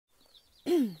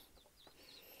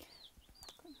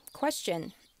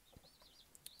Question.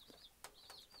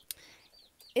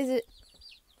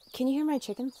 Can you hear my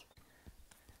chickens?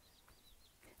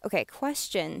 Okay,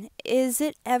 question. Is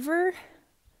it ever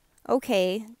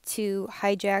okay to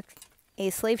hijack a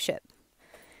slave ship?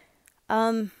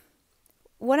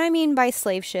 What I mean by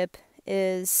slave ship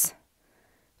is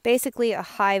basically a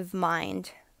hive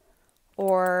mind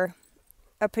or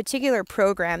a particular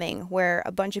programming where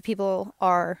a bunch of people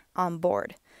are on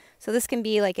board. So this can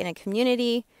be like in a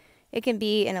community, it can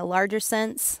be in a larger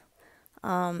sense,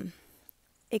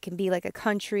 it can be like a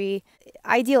country,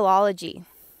 ideology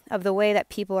of the way that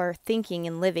people are thinking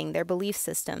and living, their belief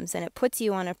systems, and it puts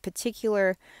you on a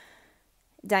particular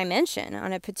dimension,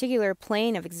 on a particular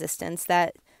plane of existence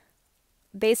that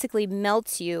basically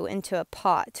melts you into a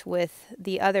pot with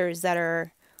the others that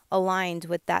are aligned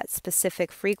with that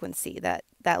specific frequency, that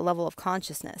level of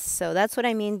consciousness. So that's what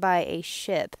I mean by a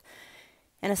ship.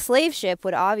 And a slave ship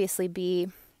would obviously be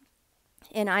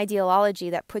an ideology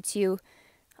that puts you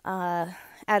at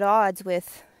odds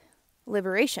with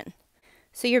liberation.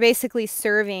 So you're basically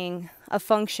serving a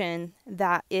function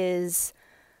that is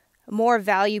more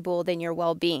valuable than your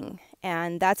well-being.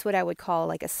 And that's what I would call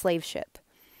like a slave ship.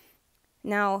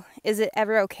 Now, is it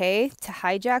ever okay to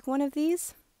hijack one of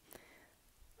these?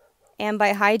 And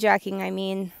by hijacking, I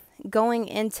mean going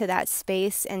into that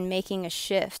space and making a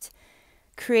shift,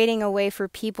 creating a way for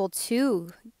people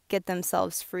to get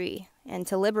themselves free and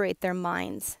to liberate their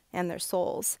minds and their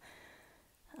souls.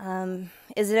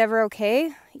 Is it ever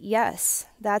okay? Yes,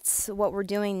 that's what we're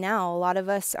doing now. A lot of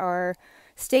us are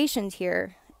stationed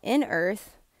here in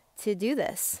Earth to do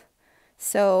this.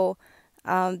 So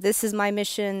this is my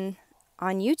mission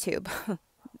on YouTube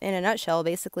in a nutshell,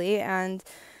 basically, and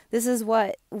this is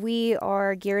what we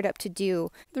are geared up to do.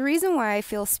 The reason why I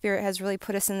feel Spirit has really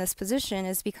put us in this position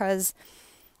is because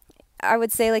I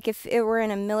would say, like, if it were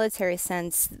in a military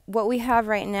sense, what we have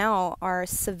right now are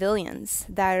civilians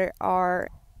that are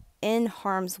in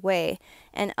harm's way,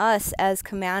 and us as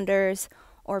commanders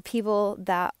or people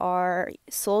that are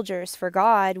soldiers for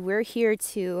God, we're here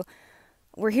to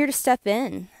step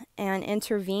in and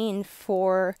intervene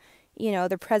for,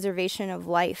 the preservation of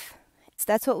life. So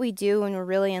that's what we do when we're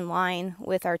really in line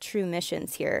with our true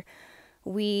missions here.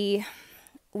 We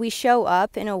show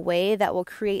up in a way that will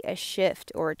create a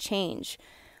shift or a change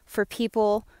for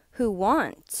people who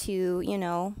want to,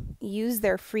 use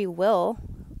their free will,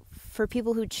 for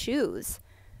people who choose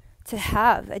to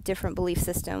have a different belief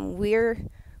system. We're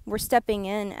stepping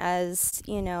in as,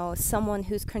 someone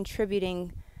who's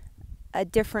contributing a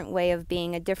different way of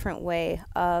being, a different way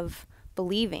of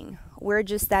believing. We're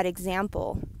just that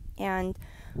example. And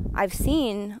I've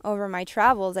seen over my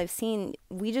travels,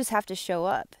 we just have to show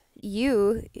up.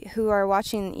 You who are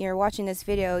watching this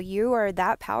video, you are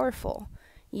that powerful.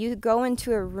 You go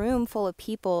into a room full of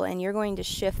people and you're going to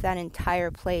shift that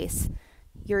entire place.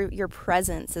 Your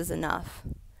presence is enough.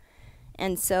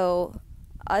 And so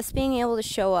us being able to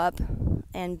show up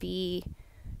and be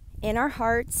in our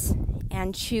hearts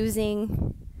and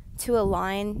choosing to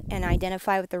align and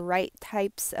identify with the right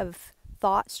types of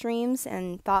thought streams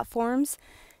and thought forms,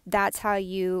 that's how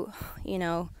you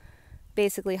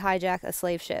basically hijack a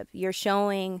slave ship. You're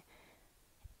showing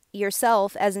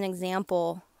yourself as an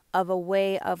example of a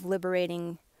way of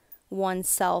liberating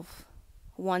oneself,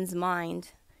 one's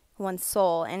mind, one's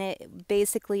soul, and it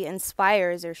basically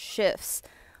inspires or shifts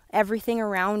everything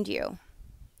around you.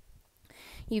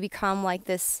 You become like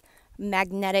this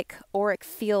magnetic auric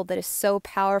field that is so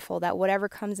powerful that whatever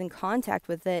comes in contact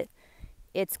with it,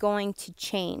 it's going to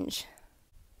change.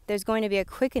 There's going to be a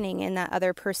quickening in that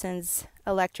other person's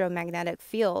electromagnetic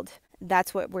field.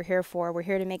 That's what we're here for. We're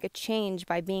here to make a change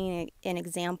by being an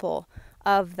example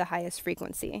of the highest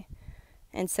frequency.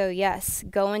 And so, yes,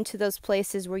 go into those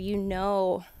places where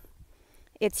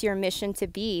it's your mission to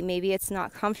be. Maybe it's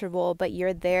not comfortable, but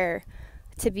you're there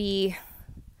to be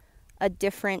a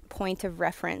different point of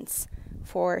reference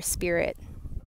for Spirit.